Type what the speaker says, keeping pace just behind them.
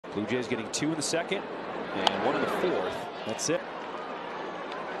Blue Jays getting 2 in the second and 1 in the fourth. That's it.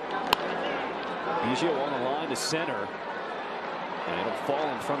 Biggio on the line to center, and it'll fall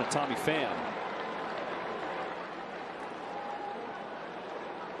in front of Tommy Pham.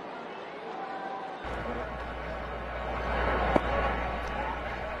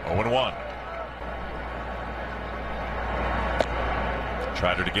 Oh, 1.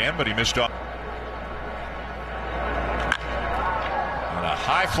 Tried it again, but he missed off. And a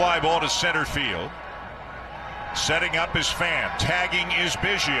high fly ball to center field. Setting up is Pham. Tagging is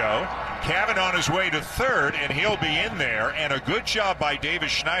Biggio. Cavan on his way to third, and he'll be in there. And a good job by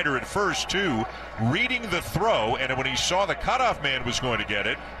Davis Schneider at first, too, reading the throw. And when he saw the cutoff man was going to get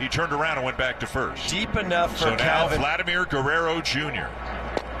it, he turned around and went back to first. Deep enough for so now Cavan. Vladimir Guerrero Jr.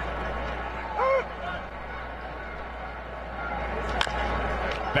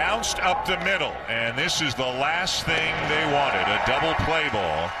 Bounced up the middle, and this is the last thing they wanted, a double play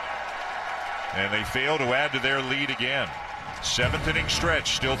ball. And they fail to add to their lead again. 7th inning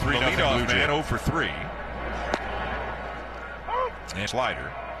stretch, still 3-0 Blue Jays. 0 for 3. And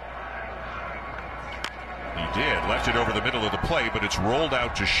slider. He did, left it over the middle of the plate, but it's rolled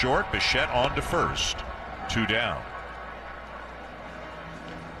out to short. Bichette on to first. 2 down.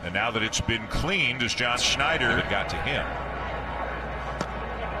 And now that it's been cleaned, as John Schneider that got to him.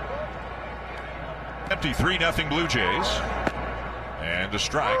 Empty 3-0 Blue Jays. And a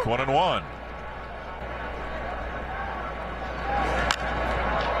strike, 1-1.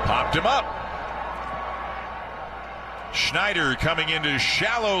 Popped him up. Schneider coming into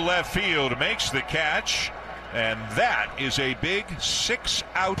shallow left field makes the catch, and that is a big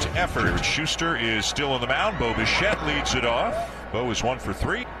 6-out effort. Schuster is still on the mound. Bo Bichette leads it off. Bo is 1 for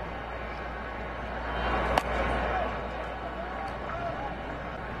 3.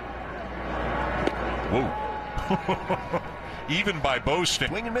 Whoa. Even by Bo.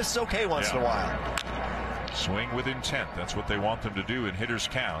 Swing and miss is okay once in a while. Swing with intent. That's what they want them to do in hitters'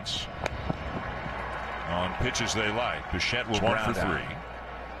 counts. On pitches they like. Bichette will 1 for 3.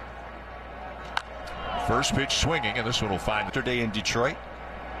 First pitch swinging, and this one will find yesterday in Detroit.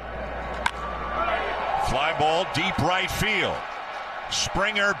 Fly ball deep right field.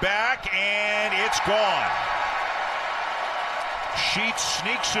 Springer back, and it's gone. Sheets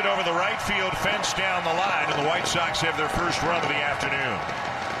sneaks it over the right field fence down the line, and the White Sox have their first run of the afternoon.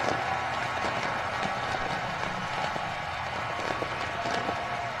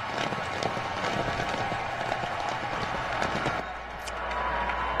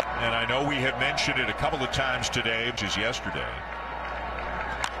 And I know we have mentioned it a couple of times today, which is yesterday.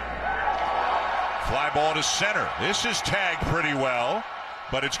 Fly ball to center. This is tagged pretty well,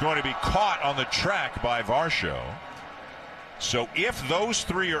 but it's going to be caught on the track by Varsho. So if those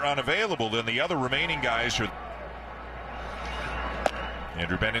 3 are unavailable, then the other remaining guys are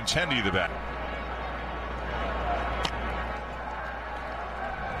Andrew Benintendi, the bat.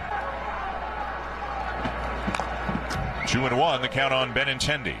 Two and 1, the count on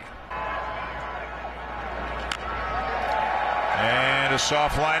Benintendi. And a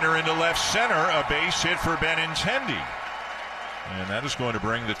soft liner into left center, a base hit for Benintendi. And that is going to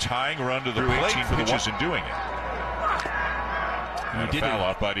bring the tying run to the plate. 18 pitches in doing it. And a foul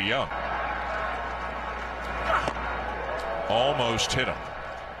off by DeYoung. Almost hit him.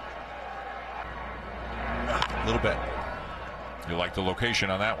 A little bit. You like the location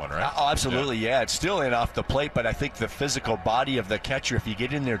on that one, right? Oh, absolutely, yeah. It's still in off the plate, but I think the physical body of the catcher, if you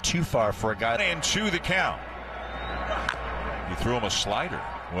get in there too far for a guy. And 2 the count. He threw him a slider.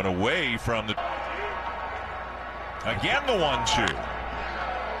 Went away from the. Again the 1-2.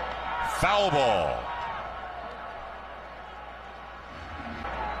 Foul ball.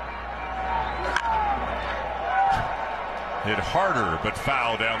 Hit harder, but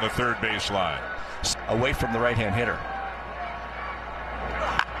foul down the third baseline. Away from the right-hand hitter.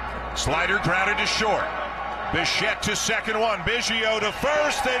 Slider grounded to short. Bichette to second one. Biggio to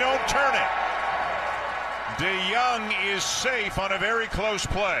first. They don't turn it. DeYoung is safe on a very close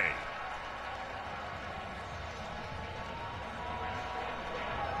play.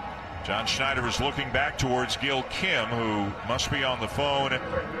 John Schneider is looking back towards Gil Kim, who must be on the phone,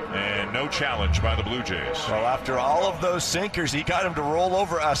 and no challenge by the Blue Jays. Well, after all of those sinkers, he got him to roll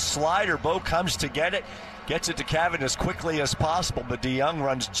over a slider. Bo comes to get it, gets it to Cavan as quickly as possible, but DeYoung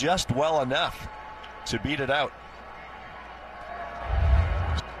runs just well enough to beat it out.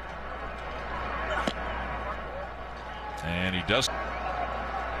 And he does.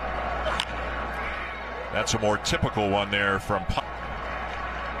 That's a more typical one there from Pop.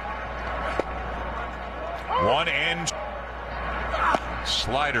 1 and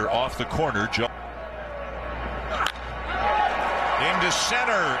slider off the corner. Into to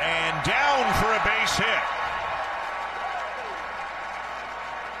center and down for a base hit.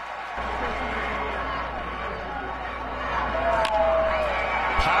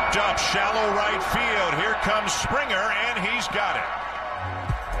 Popped up shallow right field. Here comes Springer, and he's got it.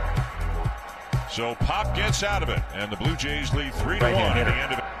 So Pop gets out of it, and the Blue Jays lead 3-1 at the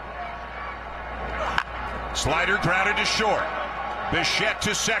end of it. Slider grounded to short. Bichette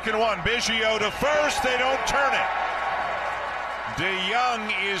to second one. Biggio to first. They don't turn it.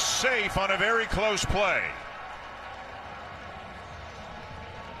 DeYoung is safe on a very close play.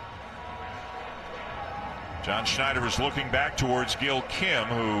 John Schneider is looking back towards Gil Kim,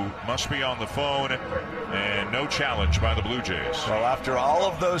 who must be on the phone, and no challenge by the Blue Jays. Well, after all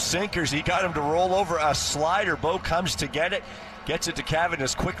of those sinkers, he got him to roll over a slider. Bo comes to get it, gets it to Cavan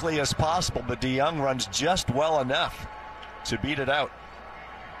as quickly as possible, but DeYoung runs just well enough to beat it out.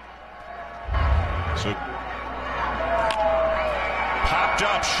 So popped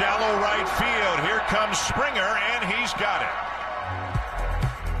up shallow right field. Here comes Springer, and he's got it.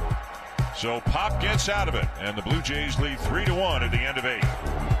 So Pop gets out of it, and the Blue Jays lead 3-1 at the end of 8.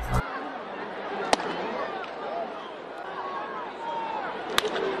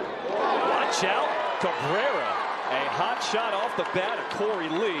 Watch out, Cabrera. A hot shot off the bat of Corey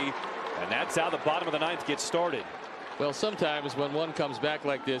Lee, and that's how the bottom of the ninth gets started. Well, sometimes when one comes back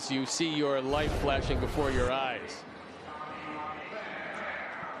like this, you see your life flashing before your eyes.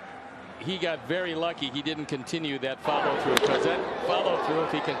 He got very lucky he didn't continue that follow through, because that follow through,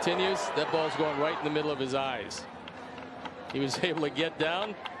 if he continues, that ball's going right in the middle of his eyes. He was able to get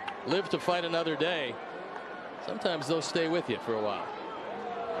down, live to fight another day. Sometimes those stay with you for a while.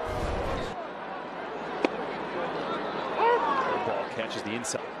 The ball catches the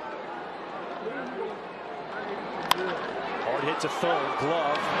inside. Hard hit to third,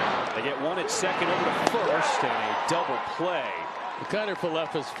 glove. They get one at second over to first, and a double play. Kiner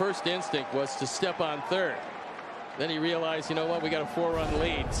Falefa's first instinct was to step on third. Then he realized, you know what, we got a 4-run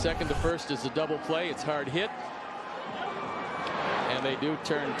lead. Second to first is a double play. It's hard hit. And they do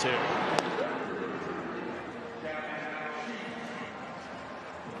turn 2.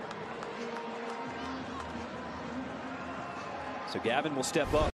 So Gavin will step up.